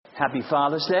Happy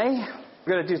Father's Day.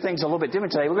 We're going to do things a little bit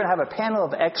different today. We're going to have a panel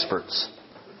of experts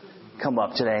come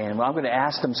up today, and I'm going to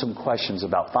ask them some questions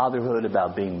about fatherhood,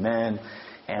 about being men,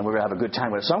 and we're going to have a good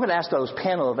time with it. So I'm going to ask those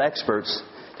panel of experts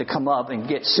to come up and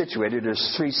get situated.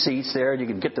 There's 3 seats there, and you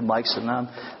can get the mics, and I'm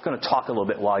going to talk a little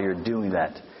bit while you're doing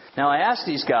that. Now, I asked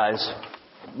these guys,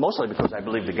 mostly because I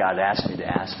believe that God asked me to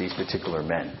ask these particular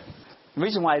men. The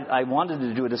reason why I wanted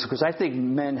to do it is because I think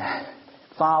men,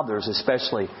 fathers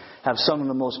especially, have some of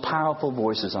the most powerful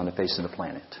voices on the face of the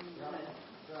planet.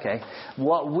 Okay?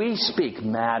 What we speak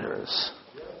matters.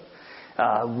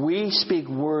 We speak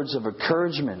words of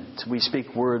encouragement. We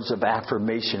speak words of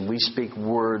affirmation. We speak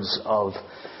words of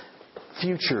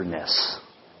futureness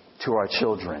to our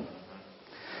children.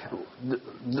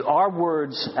 Our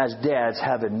words as dads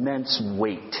have immense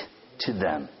weight to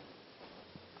them.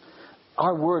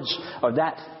 Our words are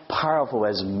that powerful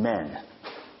as men.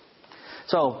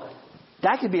 So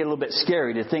that could be a little bit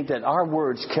scary to think that our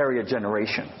words carry a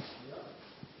generation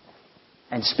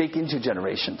and speak into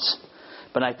generations.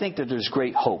 But I think that there's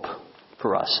great hope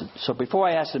for us. So before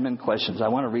I ask the men questions, I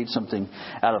want to read something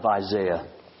out of Isaiah.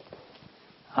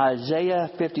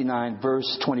 Isaiah 59,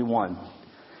 verse 21.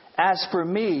 As for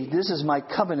me, this is my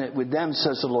covenant with them,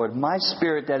 says the Lord. My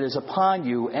spirit that is upon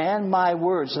you and my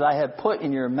words that I have put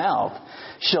in your mouth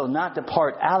shall not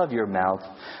depart out of your mouth,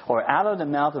 or out of the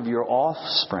mouth of your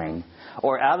offspring,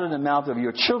 or out of the mouth of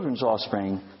your children's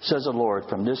offspring, says the Lord,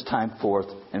 from this time forth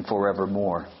and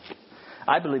forevermore.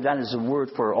 I believe that is a word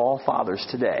for all fathers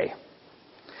today.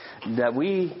 That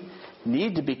we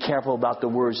need to be careful about the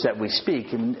words that we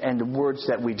speak and the words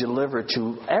that we deliver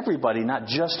to everybody, not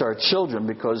just our children,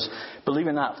 because, believe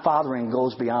it or not, fathering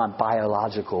goes beyond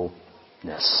biologicalness.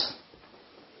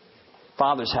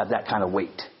 Fathers have that kind of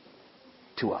weight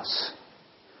to us.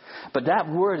 But that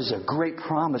word is a great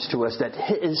promise to us that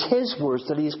is His words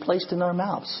that He has placed in our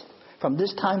mouths from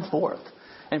this time forth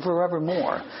and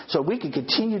forevermore. So we can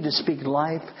continue to speak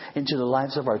life into the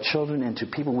lives of our children and to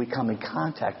people we come in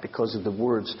contact because of the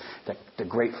words that the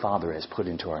great Father has put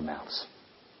into our mouths.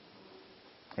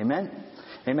 Amen?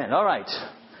 Amen. All right.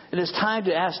 It is time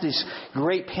to ask this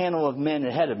great panel of men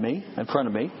ahead of me, in front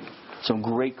of me, some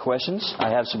great questions. I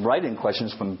have some write-in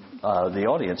questions from the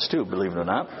audience too, believe it or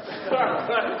not.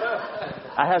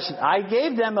 I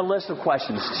gave them a list of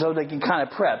questions so they can kind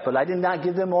of prep, but I did not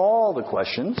give them all the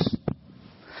questions.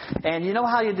 And you know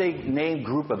how they name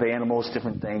group of animals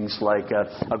different things? Like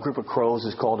a group of crows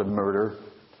is called a murder.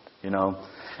 You know,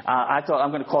 I thought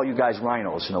I'm going to call you guys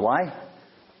rhinos. You know why?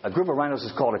 A group of rhinos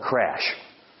is called a crash.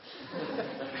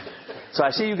 So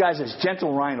I see you guys as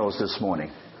gentle rhinos this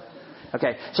morning.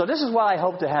 Okay, so this is what I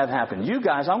hope to have happen. You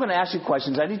guys, I'm going to ask you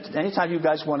questions anytime you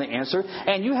guys want to answer.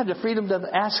 And you have the freedom to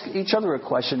ask each other a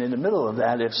question in the middle of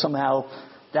that if somehow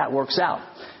that works out.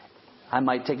 I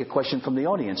might take a question from the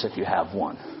audience if you have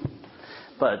one.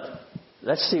 But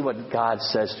let's see what God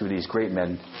says through these great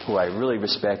men who I really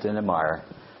respect and admire.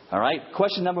 All right,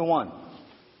 question number 1.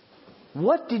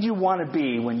 What did you want to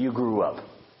be when you grew up?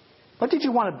 What did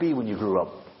you want to be when you grew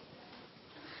up?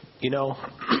 You know,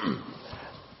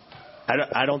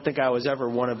 I don't think I was ever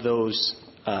one of those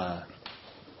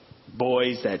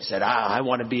boys that said, I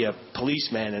want to be a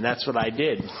policeman, and that's what I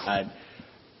did.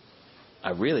 I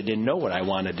really didn't know what I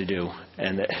wanted to do,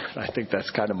 and I think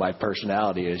that's kind of my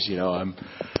personality. Is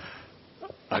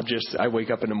I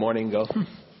wake up in the morning and go,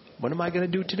 what am I going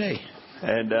to do today?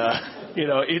 And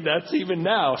that's even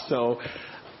now. So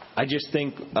I just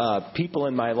think people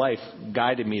in my life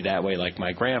guided me that way. Like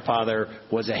my grandfather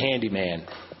was a handyman,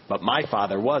 but my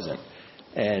father wasn't,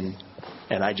 and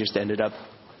I just ended up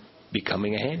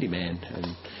becoming a handyman.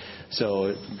 And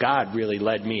so God really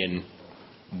led me in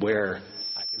where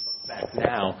back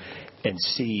now and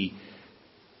see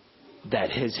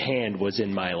that His hand was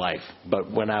in my life.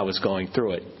 But when I was going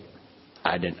through it,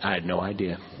 I had no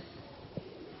idea.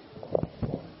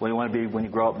 What do you want to be when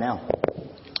you grow up now?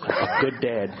 A good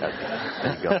dad.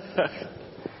 There you go.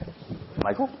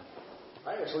 Michael?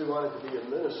 I actually wanted to be a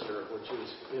minister, which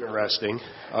is interesting.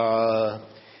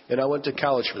 And I went to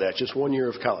college for that. Just 1 year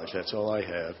of college. That's all I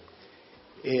have.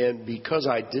 And because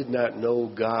I did not know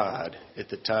God at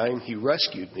the time, He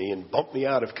rescued me and bumped me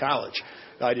out of college.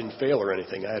 I didn't fail or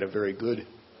anything. I had a very good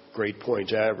grade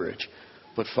points average.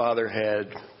 But Father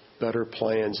had better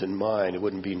plans in mind. It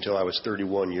wouldn't be until I was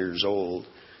 31 years old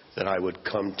that I would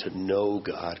come to know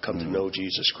God, come to know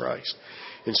Jesus Christ.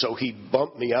 And so He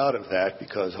bumped me out of that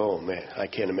because, oh man, I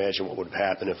can't imagine what would have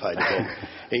happened if I'd been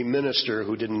a minister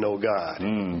who didn't know God.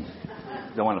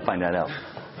 Don't want to find that out.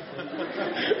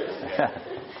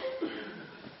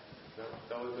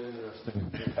 That was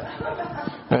interesting.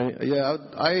 Yeah,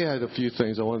 I had a few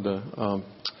things I wanted to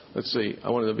let's see, I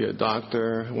wanted to be a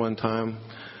doctor one time.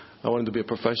 I wanted to be a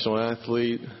professional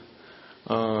athlete.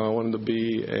 I wanted to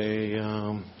be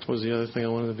what was the other thing I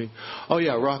wanted to be? Oh,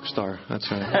 yeah, rock star. That's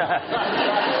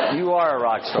right. You are a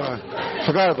rock star.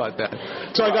 Forgot about that.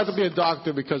 So I got to be a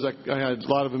doctor because I had a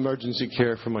lot of emergency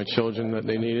care for my children that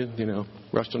they needed.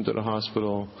 Rushed them to the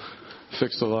hospital,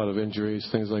 fixed a lot of injuries,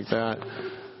 things like that.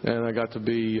 And I got to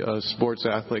be a sports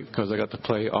athlete because I got to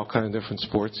play all kinds of different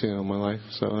sports, in my life.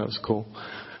 So that was cool.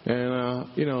 And,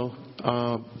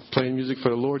 playing music for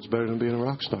the Lord's better than being a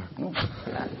rock star.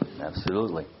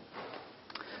 Absolutely.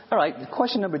 All right,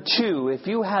 question number 2. If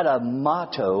you had a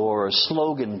motto or a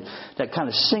slogan that kind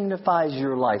of signifies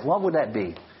your life, what would that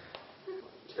be?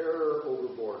 Terror over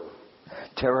boredom.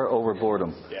 Terror over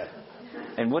boredom. Yeah.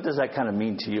 And what does that kind of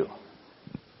mean to you?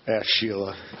 Ask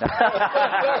Sheila.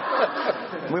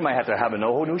 We might have to have a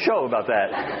whole new show about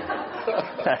that.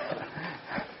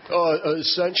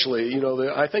 Essentially,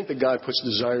 I think that God puts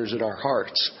desires in our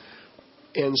hearts.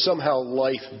 And somehow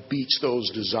life beats those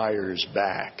desires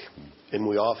back. And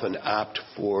we often opt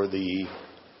for the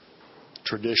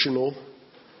traditional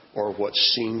or what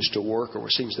seems to work or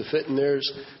what seems to fit. And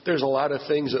there's a lot of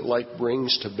things that life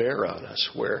brings to bear on us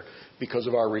where because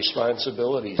of our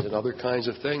responsibilities and other kinds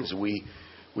of things, we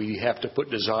have to put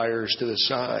desires to the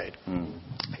side.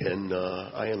 And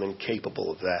I am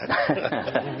incapable of that.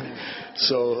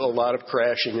 So a lot of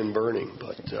crashing and burning.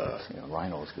 But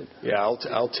Rhino is good. Yeah,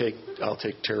 I'll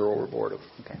take terror over boredom.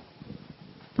 Okay.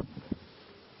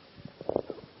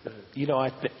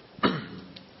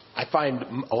 I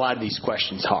find a lot of these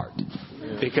questions hard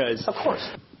because, of course,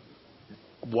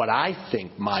 what I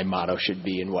think my motto should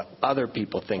be and what other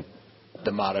people think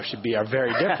the motto should be are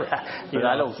very different.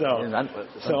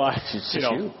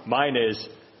 Mine is,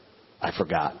 I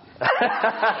forgot.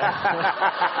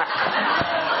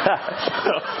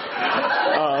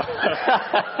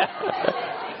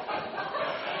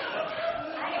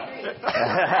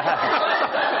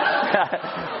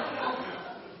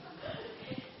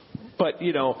 But,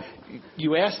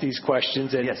 you ask these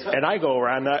questions, and I go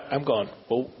around, I'm going,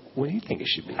 well, what do you think it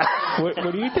should be? What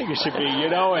do you think it should be?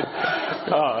 And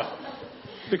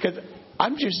because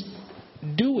I'm just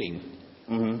doing.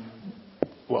 Mm-hmm.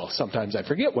 Well, sometimes I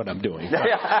forget what I'm doing. But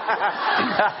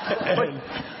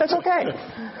that's okay.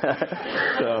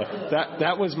 So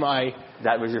that was my.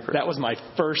 That was your first. That was my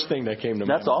first thing that came to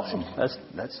mind. That's awesome.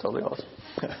 That's totally awesome.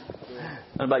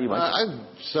 What about you, Mike? I have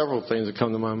several things that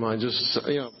come to my mind. Just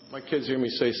my kids hear me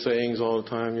say sayings all the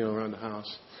time, around the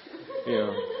house.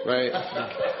 Right?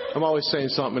 I'm always saying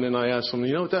something, and I ask them,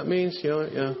 you know what that means?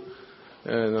 Yeah.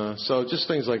 And so just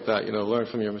things like that, learn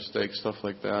from your mistakes, stuff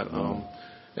like that.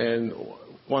 And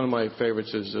one of my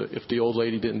favorites is if the old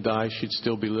lady didn't die, she'd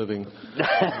still be living.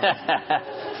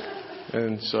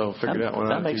 And so figure that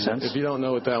one out. That makes sense. If you don't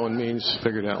know what that one means,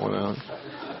 figure that one out.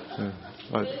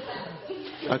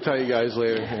 I'll tell you guys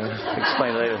later.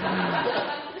 Explain later.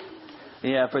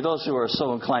 Yeah, for those who are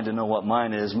so inclined to know what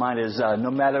mine is no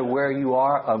matter where you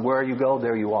are, where you go,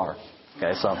 there you are.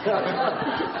 Okay, so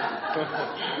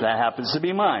that happens to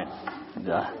be mine.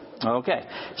 Okay,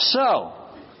 so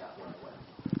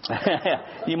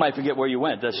you might forget where you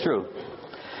went. That's true.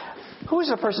 Who is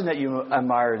the person that you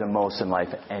admire the most in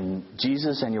life? And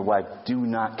Jesus and your wife do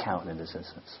not count in this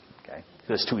instance. Okay,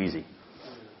 because it's too easy.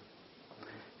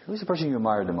 Who's the person you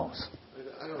admire the most?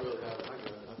 I don't really have.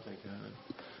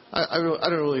 I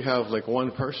don't really have like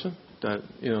one person that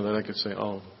that I could say,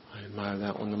 oh, I admire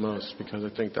that one the most, because I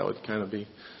think that would kind of be,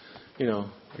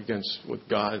 against what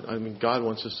God. I mean, God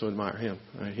wants us to admire Him.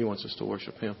 Right? He wants us to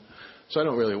worship Him. So I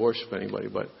don't really worship anybody,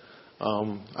 but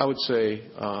I would say,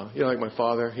 like my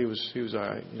father, he was all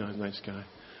right. A nice guy.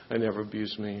 I never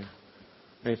abused me or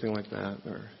anything like that,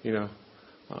 or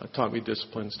taught me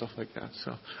discipline, stuff like that.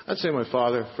 So I'd say my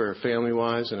father for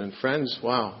family-wise, and then friends.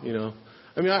 Wow,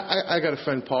 I mean, I got a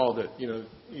friend Paul that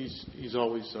he's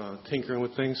always tinkering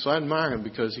with things. So I admire him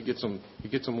because he gets them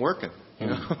working.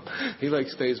 He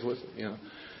stays with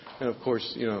and of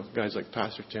course guys like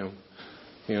Pastor Tim.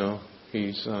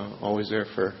 He's always there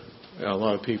for a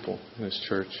lot of people in his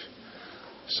church.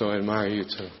 So I admire you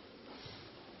too.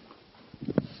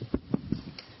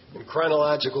 In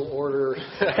chronological order,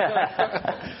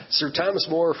 Sir Thomas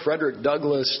More, Frederick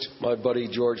Douglass, my buddy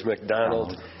George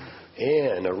MacDonald,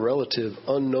 and a relative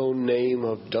unknown name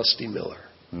of Dusty Miller.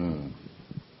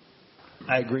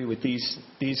 I agree with these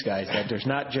guys that there's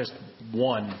not just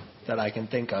one that I can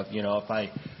think of. If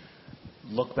I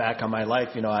look back on my life,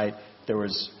 there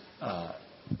was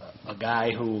a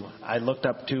guy who I looked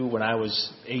up to when I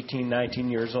was 18, 19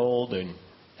 years old, and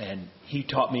he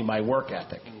taught me my work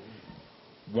ethic.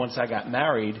 Once I got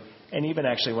married, And even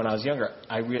actually when I was younger,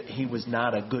 he was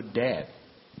not a good dad.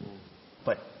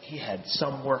 But he had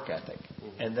some work ethic.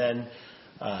 And then,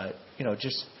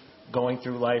 just going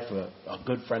through life, a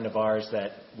good friend of ours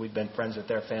that we've been friends with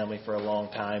their family for a long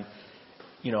time,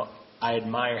 I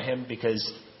admire him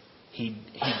because he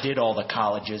did all the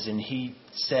colleges, and he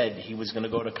said he was going to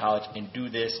go to college and do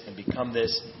this and become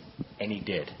this, and he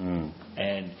did.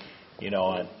 And,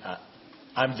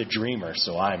 I'm the dreamer,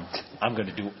 so I'm going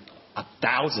to do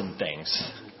 1,000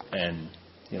 things, and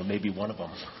maybe one of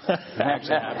them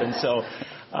actually happened. So,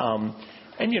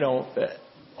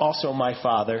 also my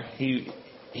father,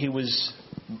 he was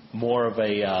more of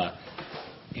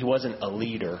he wasn't a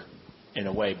leader in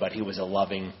a way, but he was a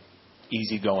loving,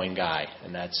 easygoing guy,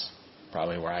 and that's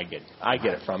probably where I get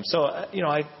it from. So,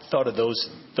 I thought of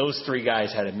those three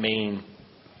guys had a main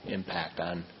impact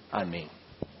on me.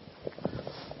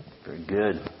 Very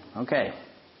good. Okay.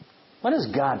 What has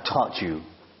God taught you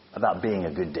about being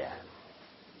a good dad?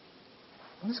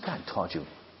 What has God taught you?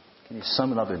 Can you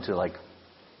sum it up into a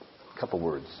couple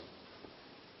words?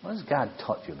 What has God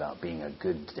taught you about being a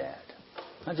good dad?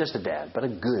 Not just a dad, but a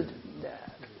good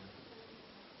dad.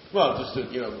 Well, just to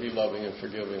be loving and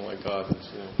forgiving like God is,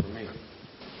 for me.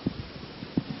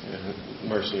 And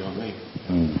mercy on me.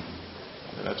 And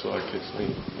that's what our kids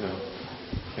need.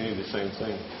 They need the same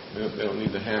thing. They don't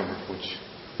need the hammer, which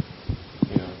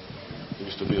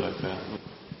used to be like that.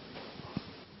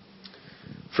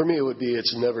 For me, it would be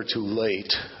it's never too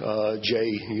late. Jay,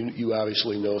 you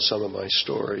obviously know some of my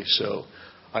story, so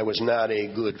I was not a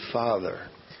good father.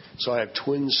 So I have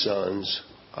twin sons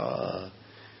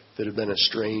that have been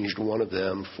estranged, one of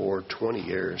them for 20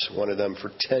 years, one of them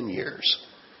for 10 years.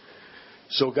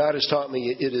 So God has taught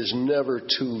me it is never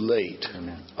too late.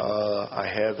 I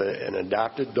have an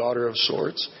adopted daughter of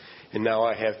sorts, and now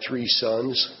I have 3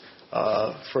 sons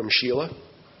from Sheila,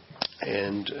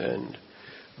 and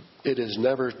it is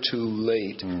never too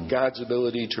late. God's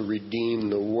ability to redeem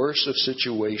the worst of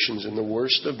situations and the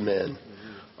worst of men.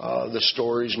 The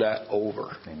story's not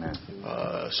over. Amen.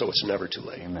 So it's never too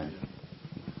late. Amen.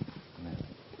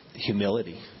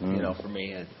 Humility, for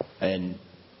me, and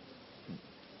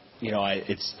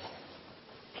it's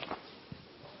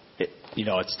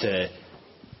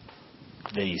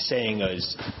the saying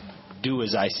is, "Do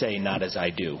as I say, not as I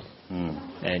do,"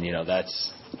 and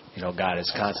that's God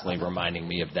is constantly reminding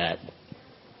me of that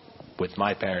with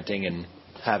my parenting and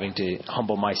having to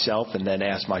humble myself and then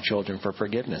ask my children for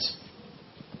forgiveness.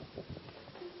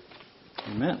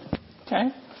 Amen.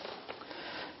 Okay.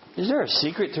 Is there a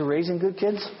secret to raising good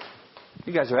kids?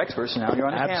 You guys are experts now. You're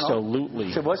on the panel.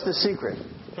 Absolutely. So what's the secret?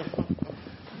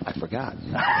 I forgot.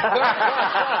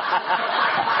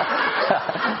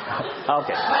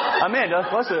 Okay. Amanda,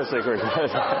 what's the secret?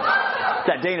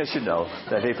 That Dana should know.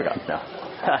 That he forgot. No.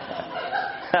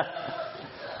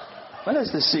 What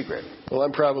is the secret? Well,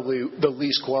 I'm probably the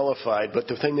least qualified, but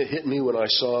the thing that hit me when I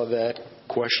saw that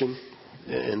question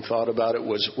and thought about it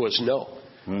was no.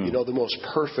 The most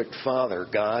perfect father,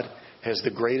 God, has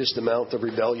the greatest amount of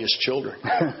rebellious children.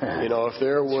 If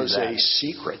there was a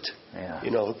secret,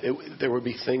 there would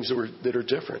be things that are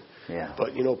different. Yeah.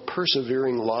 But,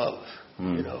 persevering love,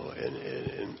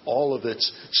 and all of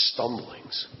its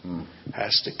stumblings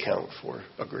has to count for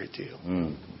a great deal.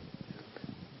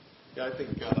 Yeah, I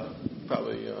think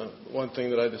probably one thing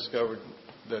that I discovered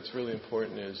that's really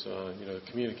important is,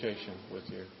 communication with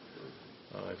your.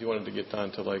 If you wanted to get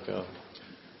down to like a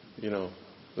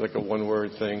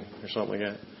one-word thing or something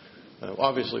like that.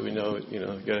 Obviously, we know you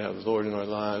got to have the Lord in our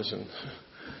lives and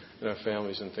in our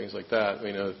families and things like that.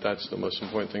 We know that's the most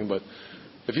important thing. But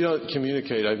if you don't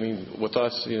communicate, with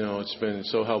us, it's been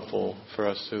so helpful for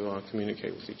us to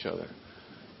communicate with each other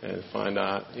and find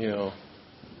out,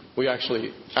 we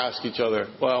actually ask each other,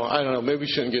 well, I don't know, maybe we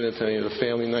shouldn't get into any of the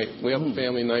family night. We have a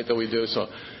family night that we do, so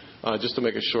just to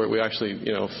make it short, we actually,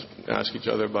 ask each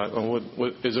other about,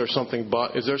 is there something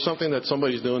that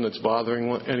somebody's doing that's bothering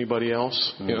anybody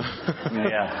else? Yeah.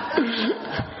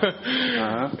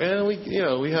 And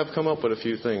we have come up with a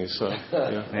few things. So,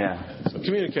 So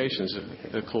communication is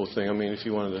a cool thing. If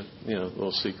you wanted a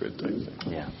little secret type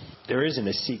thing. Yeah. There isn't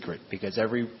a secret because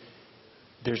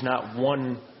there's not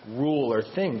one rule or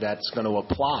thing that's going to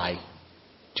apply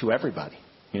to everybody.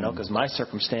 Because my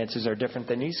circumstances are different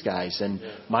than these guys, and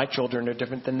my children are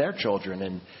different than their children,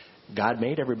 and God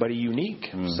made everybody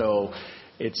unique. So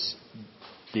it's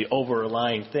the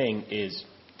overlying thing is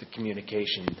the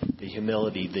communication, the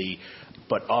humility,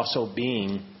 but also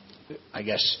being, I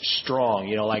guess, strong.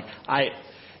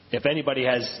 if anybody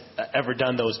has ever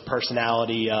done those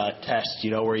personality tests,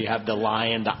 where you have the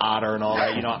lion, the otter, and all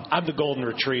that, I'm the golden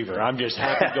retriever. I'm just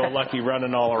happy-go-lucky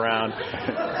running all around.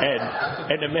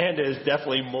 And Amanda is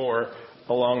definitely more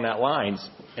along that lines.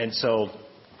 And so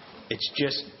it's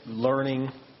just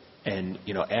learning and,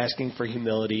 asking for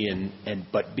humility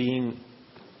but being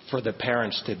for the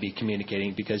parents to be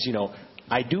communicating because,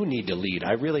 I do need to lead.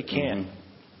 I really can't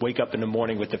wake up in the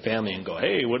morning with the family and go,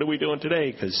 hey, what are we doing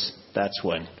today? Because that's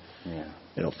when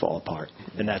it'll fall apart.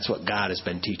 And that's what God has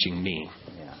been teaching me.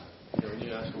 Yeah. When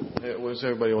you ask them, hey, what does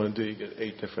everybody want to do? You get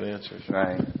 8 different answers.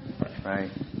 Right.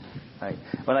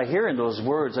 When I hear in those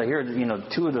words, I hear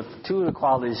two of the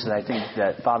qualities that I think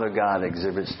that Father God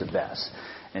exhibits the best,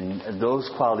 and those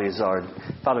qualities are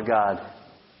Father God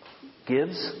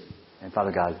gives and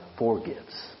Father God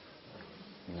forgives.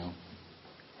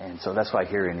 And so that's what I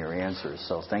hear in your answers.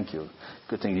 So thank you.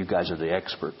 Good thing you guys are the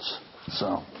experts.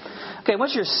 So, okay,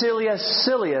 what's your silliest,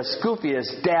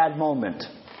 goofiest dad moment?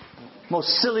 Most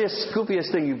silliest,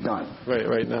 goofiest thing you've done?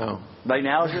 Right now. Right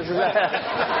now is yours?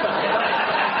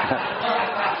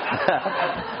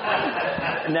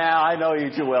 Now I know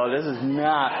you too well. This is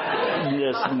not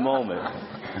this moment.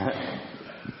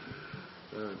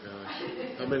 Oh gosh.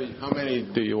 How many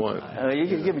do you want? You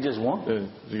can give me just one.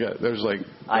 There's like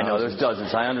I know there's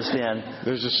dozens. I understand.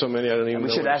 There's just so many I don't even know.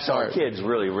 We should ask our kids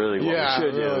really what we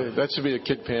should do. That should be a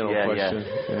kid panel question.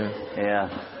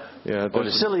 Yeah. Or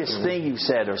the silliest thing you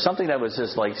said, or something that was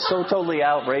just like so totally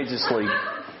outrageously.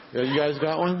 Yeah, you guys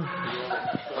got one?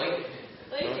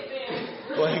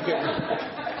 Blanket.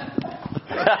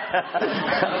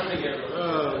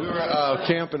 We were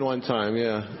camping one time.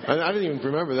 Yeah, I didn't even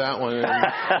remember that one.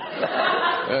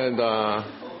 And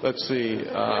let's see,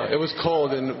 it was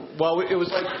cold, and it was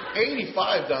like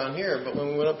 85 down here, but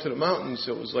when we went up to the mountains,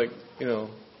 it was like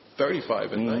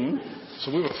 35 at night.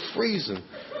 So we were freezing.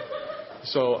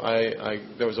 So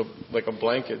there was a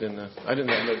blanket in the. I didn't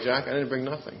have no jacket. I didn't bring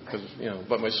nothing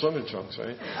but my swimming trunks,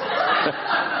 right?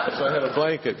 So I had a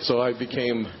blanket. So I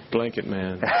became Blanket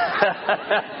Man.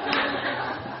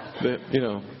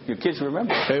 Your kids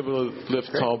remember. Able to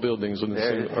lift tall buildings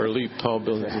or leap tall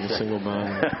buildings with a single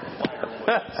bound.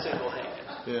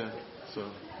 Yeah.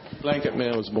 So Blanket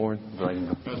Man was born.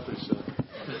 That's pretty silly.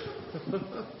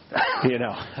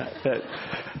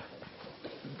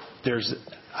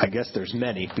 I guess there's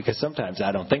many because sometimes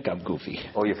I don't think I'm goofy.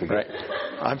 Oh, you forget? Right?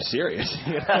 I'm serious.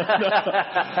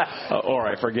 Or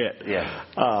I forget. Yeah.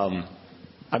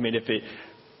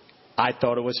 I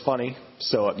thought it was funny,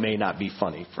 so it may not be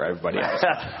funny for everybody else.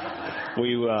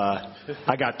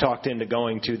 I got talked into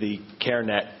going to the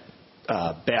CareNet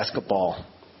basketball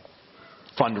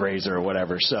fundraiser or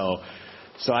whatever. So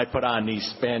I put on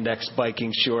these spandex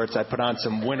biking shorts. I put on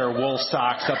some winter wool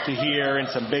socks up to here and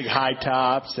some big high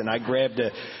tops. And I grabbed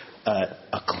a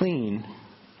clean,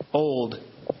 old,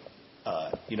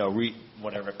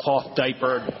 cloth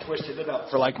diaper and twisted it up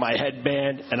for like my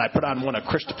headband. And I put on one of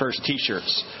Christopher's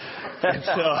T-shirts. And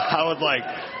so I was like,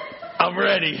 I'm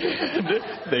ready.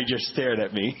 They just stared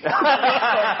at me.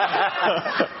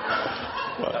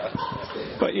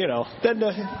 But then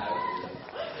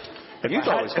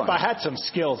if I had some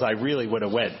skills, I really would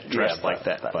have went dressed like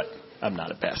that. But I'm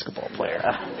not a basketball player.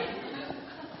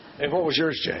 And what was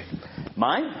yours, Jay?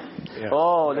 Mine? Yeah.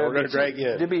 Oh, we're going to drag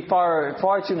you in. There'd be far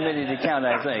too many to count,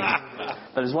 I think.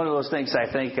 But it's one of those things I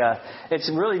think it's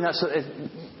really not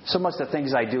so much the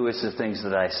things I do, it's the things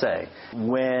that I say.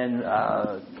 When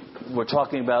we were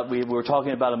talking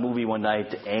about a movie one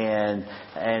night,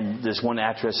 and this one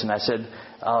actress, and I said,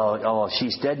 oh,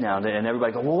 she's dead now. And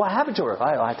everybody goes, well, what happened to her?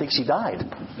 I think she died.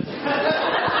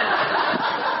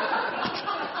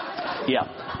 Yeah.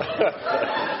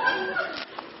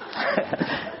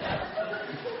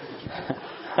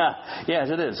 Yes,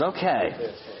 it is. Okay.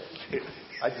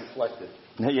 I deflected.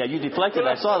 Yeah, you deflected.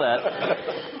 I saw that.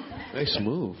 Nice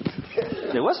move.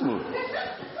 It was a move.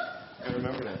 I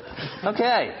remember that.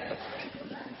 Okay.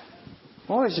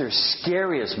 What was your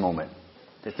scariest moment?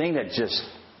 The thing that just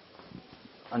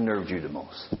unnerved you the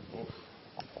most?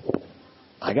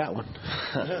 I got one.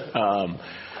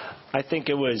 I think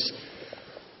it was.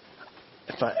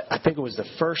 I think it was the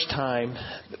first time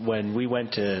when we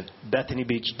went to Bethany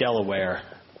Beach, Delaware,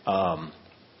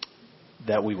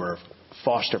 that we were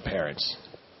foster parents,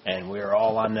 and we were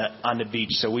all on the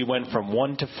beach. So we went from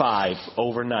 1 to 5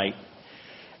 overnight,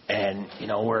 and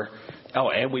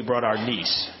and we brought our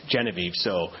niece Genevieve.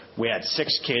 So we had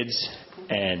 6 kids,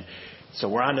 and so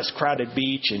we're on this crowded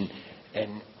beach, and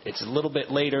it's a little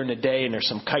bit later in the day, and there's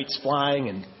some kites flying,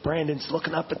 and Brandon's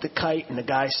looking up at the kite, and the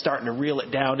guy's starting to reel it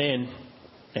down in.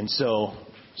 And so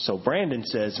Brandon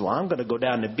says, well, I'm going to go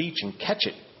down the beach and catch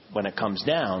it when it comes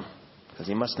down, because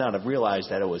he must not have realized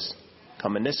that it was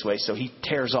coming this way, so he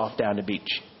tears off down the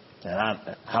beach.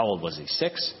 And how old was he?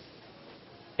 6?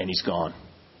 And he's gone.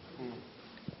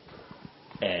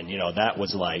 And, that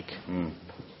was like,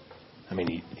 I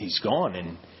mean, he's gone,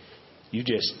 and you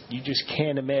just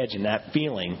can't imagine that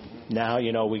feeling. Now,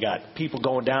 we got people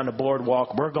going down the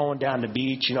boardwalk. We're going down the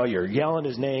beach. You're yelling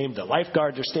his name. The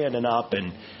lifeguards are standing up,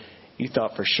 and you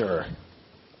thought for sure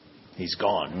he's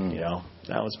gone.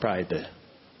 That was probably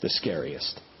the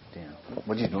scariest. Damn.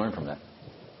 What did you learn from that?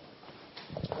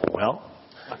 Well,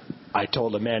 I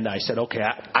told Amanda, I said, okay,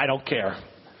 I don't care.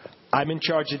 I'm in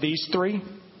charge of these 3.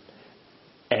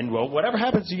 And, well, whatever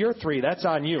happens to your 3, that's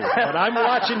on you. But I'm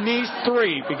watching these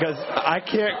 3 because I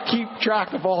can't keep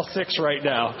track of all 6 right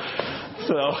now.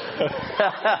 So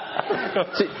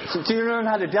you learn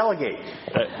how to delegate.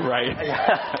 Right.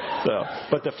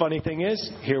 But the funny thing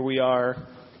is, here we are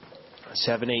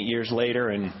 7, 8 years later,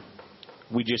 and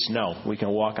we just know. We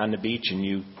can walk on the beach, and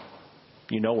you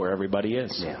know where everybody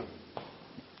is. Yeah.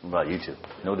 What about you two?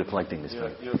 No deflecting this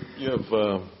way. You have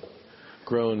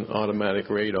grown automatic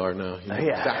radar now. You know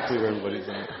exactly where everybody's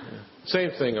at. Yeah. Same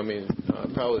thing. I mean,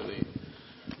 probably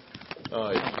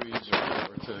the injuries or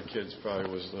whatever to the kids probably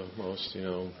was the most.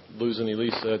 Losing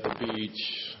Elisa at the beach,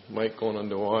 Mike going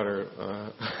underwater,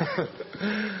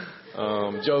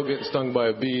 Joe getting stung by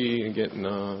a bee and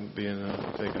being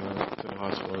taken to the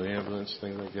hospital in the ambulance,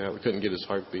 things like that. We couldn't get his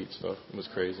heartbeat. Stuff. It was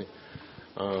crazy.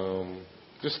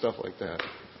 Just stuff like that.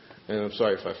 And I'm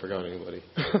sorry if I forgot anybody.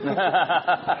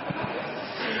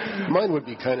 Mine would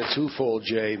be kind of twofold,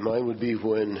 Jay. Mine would be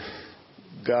when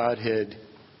God had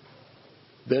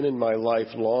been in my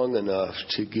life long enough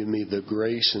to give me the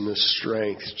grace and the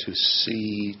strength to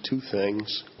see 2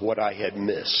 things: what I had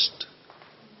missed.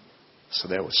 So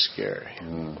that was scary.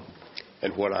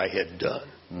 And what I had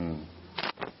done.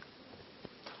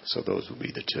 So those would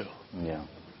be the 2. Yeah.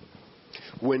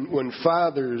 When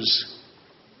fathers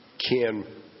can...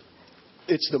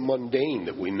 It's the mundane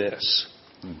that we miss.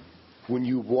 When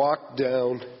you walk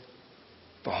down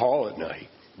the hall at night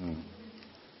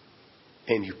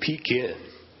and you peek in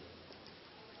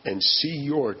and see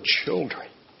your children,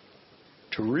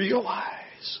 to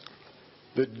realize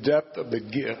the depth of the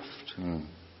gift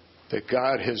that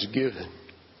God has given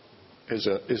is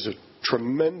a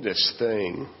tremendous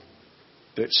thing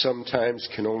that sometimes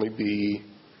can only be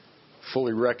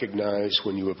fully recognized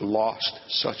when you have lost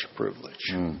such a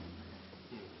privilege.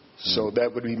 So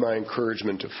that would be my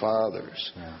encouragement to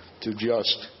fathers, to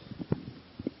just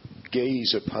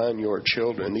gaze upon your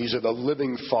children. These are the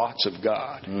living thoughts of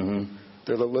God.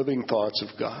 They're the living thoughts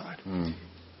of God.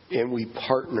 And we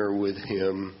partner with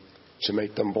Him to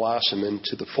make them blossom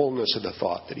into the fullness of the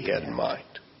thought that He had in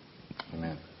mind.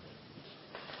 Amen.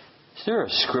 Is there a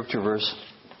scripture verse,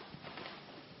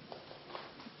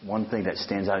 one thing that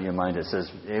stands out in your mind that says,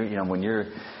 when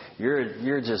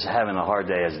you're just having a hard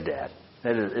day as a dad?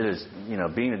 It is,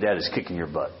 being a dad is kicking your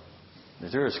butt.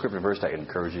 Is there a scripture verse that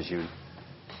encourages you?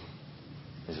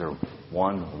 Is there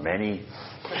one, many,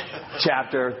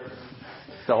 chapter,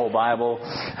 the whole Bible?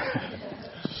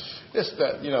 It's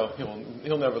that,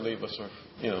 he'll never leave us or,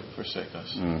 forsake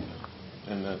us.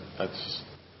 And that's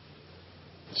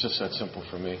it's just that simple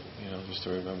for me, just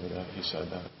to remember that he said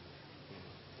that.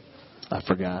 I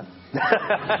forgot.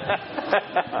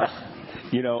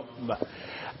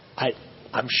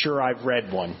 I'm sure I've read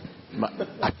one.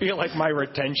 I feel like my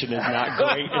retention is not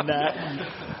great in that.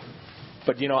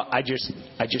 But, I just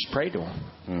pray to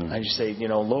Him. I just say,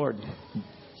 Lord,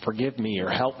 forgive me or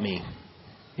help me.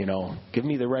 Give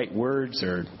me the right words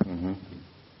or,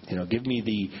 give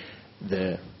me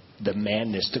the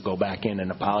madness to go back in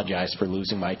and apologize for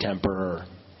losing my temper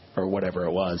or whatever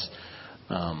it was.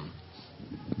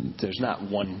 There's not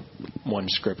one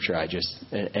scripture.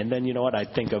 And then you know what? I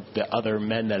think of the other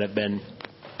men that have been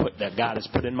that God has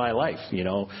put in my life, and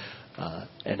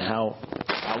how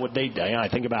would they? I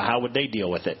think about how would they deal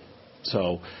with it.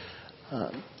 So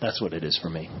that's what it is for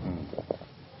me.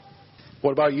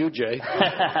 What about you, Jay?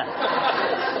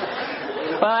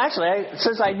 Well, actually,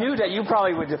 since I knew that you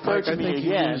probably would defer to me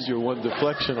again. You used your one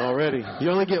deflection already. You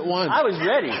only get one. I was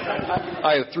ready.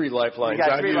 I have 3 lifelines. You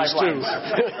got 3 used lifelines.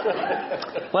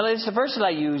 Well, it's the verse that I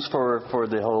use for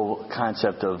the whole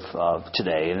concept of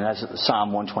today, and that's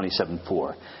Psalm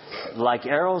 127:4. Like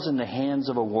arrows in the hands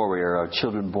of a warrior are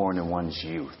children born in one's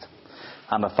youth.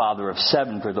 I'm a father of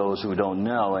 7 for those who don't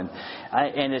know, and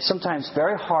it's sometimes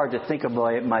very hard to think of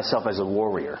myself as a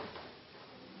warrior.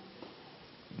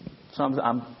 So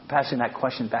I'm passing that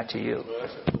question back to you.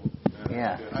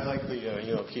 Yeah. I like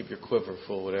the, keep your quiver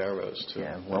full with arrows, too.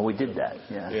 Yeah, well, we did that.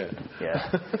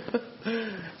 Yeah.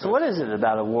 So what is it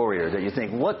about a warrior that you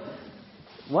think, what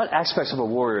aspects of a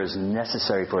warrior is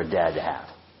necessary for a dad to have?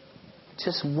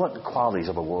 Just what qualities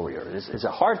of a warrior? Is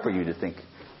it hard for you to think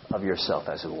of yourself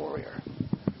as a warrior?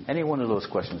 Any one of those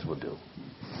questions will do.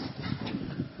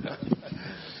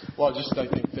 Well, just I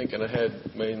think thinking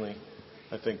ahead mainly.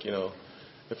 I think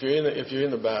if you're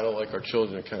in the battle like our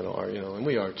children kind of are, and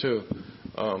we are too.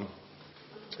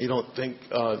 You don't think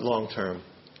long term,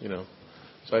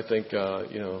 So I think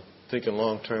thinking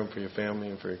long term for your family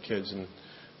and for your kids and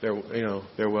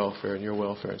their welfare and your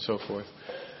welfare and so forth.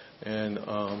 And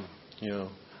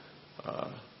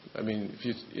I mean,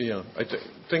 if I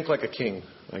think like a king,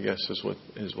 I guess is what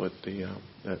the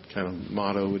that kind of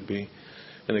motto would be.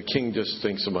 And a king just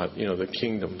thinks about the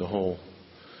kingdom, the whole.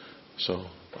 So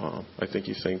I think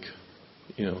you think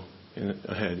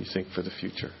ahead. You think for the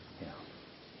future.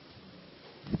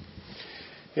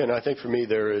 Yeah, and I think for me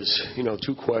there is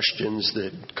two questions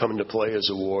that come into play as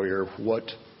a warrior. What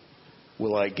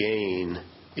will I gain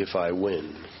if I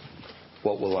win?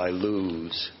 What will I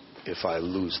lose if I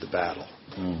lose the battle?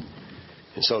 And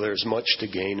so there's much to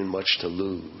gain and much to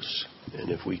lose. And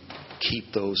if we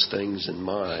keep those things in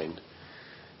mind,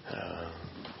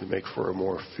 we make for a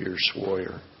more fierce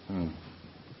warrior.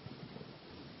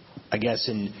 I guess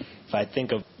if I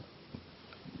think of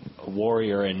a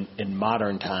warrior in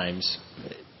modern times,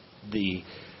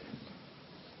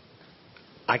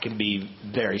 I can be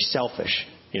very selfish.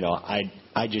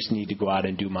 I just need to go out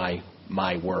and do my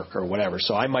work or whatever.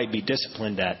 So I might be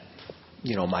disciplined at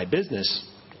my business,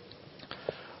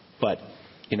 but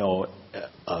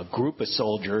a group of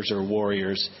soldiers or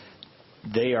warriors,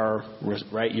 they are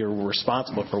right. You're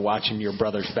responsible for watching your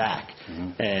brother's back,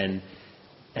 and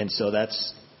so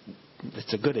that's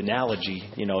a good analogy,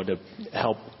 to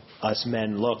help us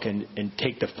men look and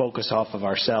take the focus off of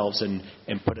ourselves and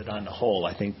put it on the whole.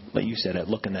 I think, like you said, at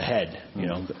looking ahead,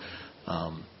 and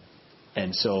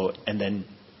then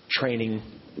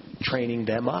training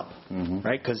them up,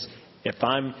 right? Because if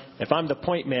I'm the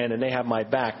point man and they have my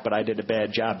back, but I did a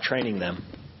bad job training them,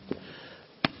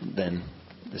 then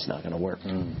it's not going to work.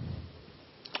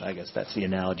 I guess that's the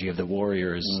analogy of the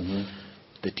warrior is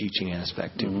the teaching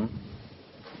aspect too.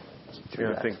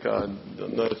 Yeah, I think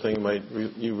another thing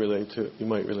you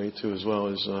might relate to as well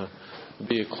is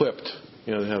be equipped.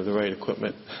 To have the right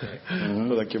equipment,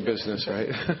 like your business, right?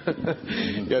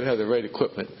 You got to have the right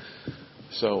equipment.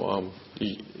 So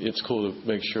it's cool to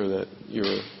make sure that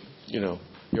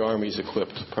your army's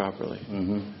equipped properly.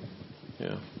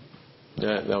 Yeah,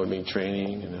 that would mean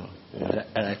training.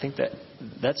 And I think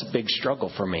that's a big struggle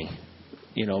for me,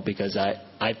 because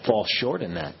I fall short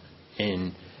in that,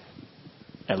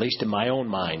 at least in my own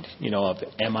mind, of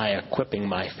am I equipping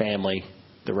my family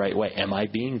the right way? Am I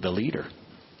being the leader?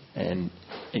 And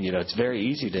it's very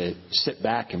easy to sit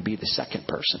back and be the second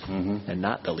person and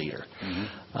not the leader.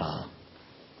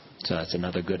 So that's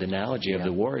another good analogy of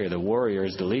the warrior. The warrior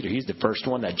is the leader. He's the first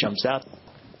one that jumps out.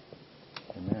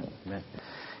 Amen.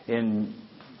 In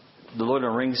the Lord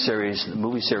of the Rings series, the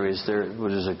movie series, there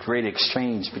was a great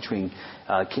exchange between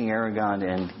King Aragorn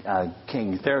and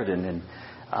King Theoden and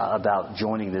about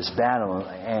joining this battle.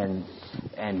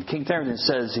 And King Theoden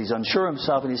says he's unsure of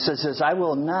himself, and he says, I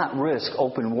will not risk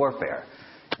open warfare.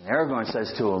 And Aragorn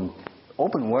says to him,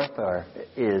 open warfare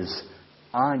is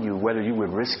on you whether you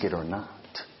would risk it or not.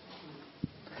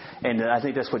 And I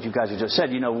think that's what you guys have just said.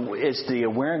 It's the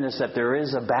awareness that there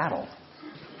is a battle.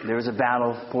 There is a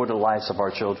battle for the lives of our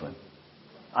children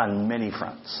on many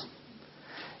fronts.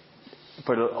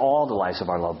 For all the lives of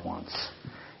our loved ones.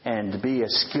 And to be a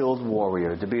skilled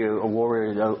warrior, to be a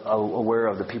warrior aware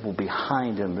of the people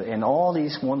behind him, and all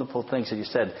these wonderful things that you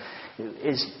said,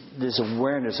 is this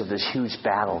awareness of this huge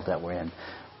battle that we're in.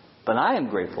 But I am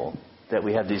grateful that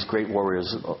we have these great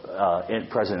warriors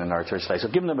present in our church today. So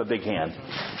give them a big hand.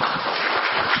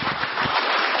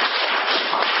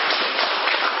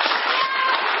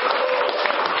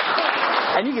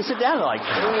 And you can sit down like...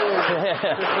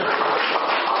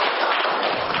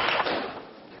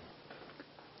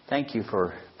 Thank you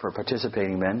for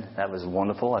participating, men. That was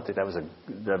wonderful. I think that was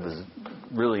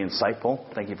really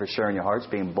insightful. Thank you for sharing your hearts,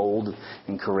 being bold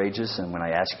and courageous. And when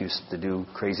I ask you to do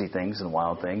crazy things and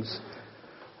wild things,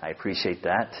 I appreciate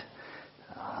that.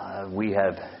 We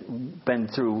have been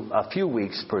through a few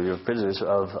weeks for your visitors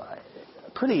of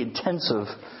pretty intensive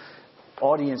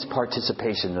audience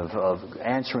participation, of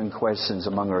answering questions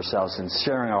among ourselves and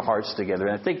sharing our hearts together.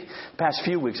 And I think the past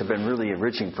few weeks have been really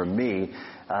enriching for me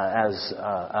as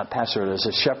a pastor, as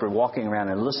a shepherd, walking around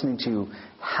and listening to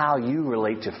how you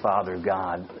relate to Father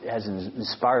God has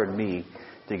inspired me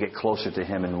to get closer to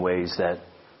Him in ways that,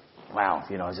 wow,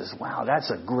 that's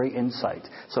a great insight.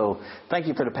 So thank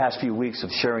you for the past few weeks of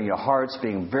sharing your hearts,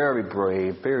 being very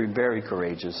brave, very, very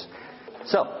courageous.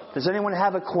 So, does anyone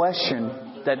have a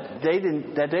question that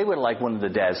they would like one of the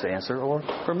dads to answer, or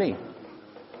for me?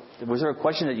 Was there a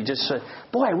question that you just said,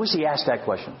 boy, I wish he asked that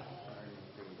question?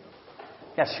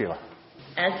 Yes, Sheila.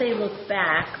 As they look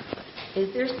back,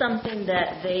 is there something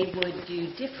that they would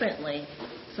do differently,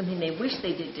 something they wish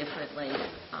they did differently,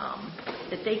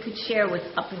 that they could share with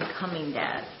up-and-coming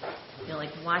dads?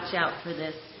 Like, watch out for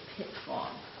this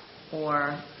pitfall.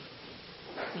 Or,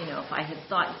 if I had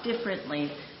thought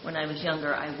differently when I was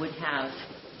younger, I would have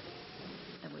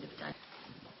done.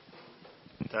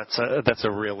 That's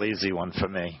a real easy one for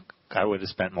me. I would have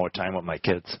spent more time with my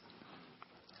kids.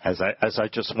 As I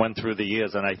just went through the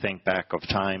years, and I think back of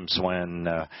times when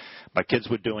my kids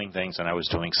were doing things and I was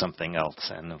doing something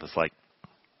else, and it was like,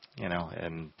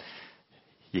 and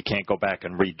you can't go back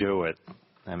and redo it.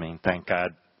 I mean, thank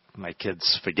God my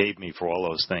kids forgave me for all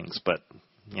those things, but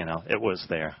it was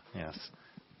there. Yes.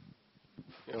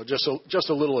 Just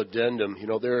a little addendum.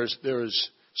 There's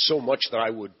so much that I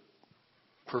would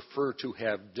prefer to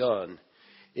have done,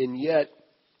 and yet,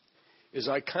 as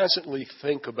I constantly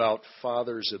think about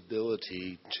Father's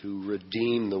ability to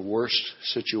redeem the worst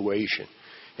situation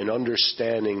and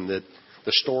understanding that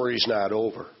the story's not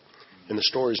over, and the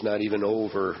story's not even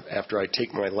over after I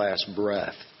take my last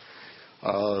breath,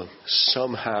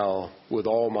 somehow, with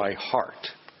all my heart,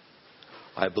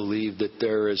 I believe that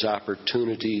there is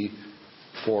opportunity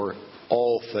for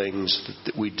all things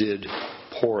that we did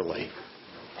poorly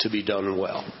to be done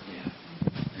well. Yeah.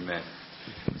 Amen.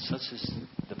 Such is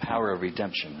the power of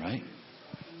redemption, right?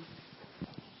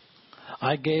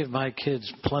 I gave my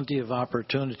kids plenty of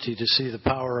opportunity to see the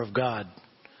power of God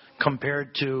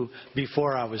compared to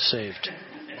before I was saved.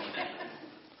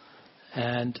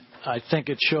 And I think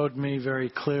it showed me very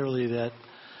clearly that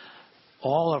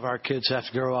all of our kids have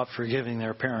to grow up forgiving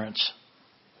their parents.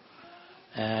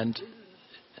 And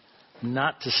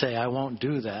not to say I won't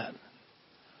do that,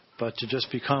 but to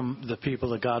just become the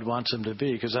people that God wants them to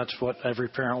be, because that's what every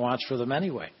parent wants for them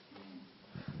anyway.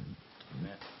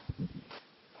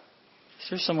 Is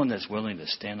there someone that's willing to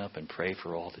stand up and pray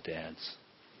for all the dads?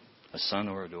 A son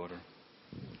or a daughter?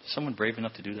 Someone brave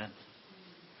enough to do that?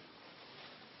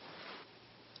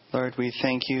 Lord, we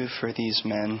thank you for these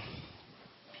men.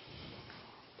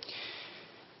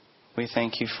 We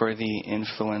thank you for the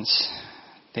influence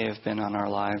they have been on our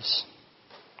lives.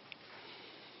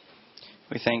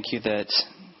 We thank you that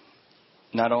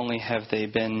not only have they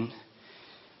been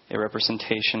a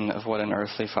representation of what an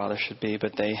earthly father should be,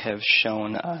 but they have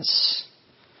shown us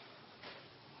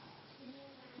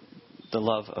the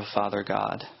love of Father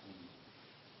God.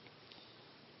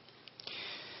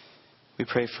 We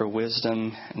pray for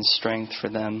wisdom and strength for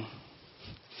them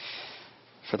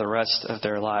for the rest of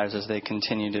their lives as they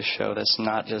continue to show this,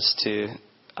 not just to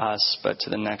us, but to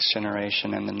the next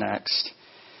generation and the next.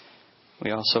 We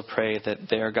also pray that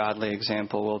their godly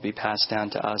example will be passed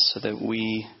down to us so that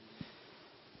we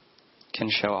can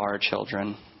show our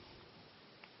children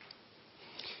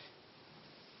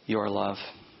your love.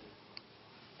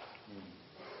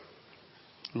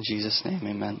 In Jesus' name,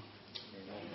 amen.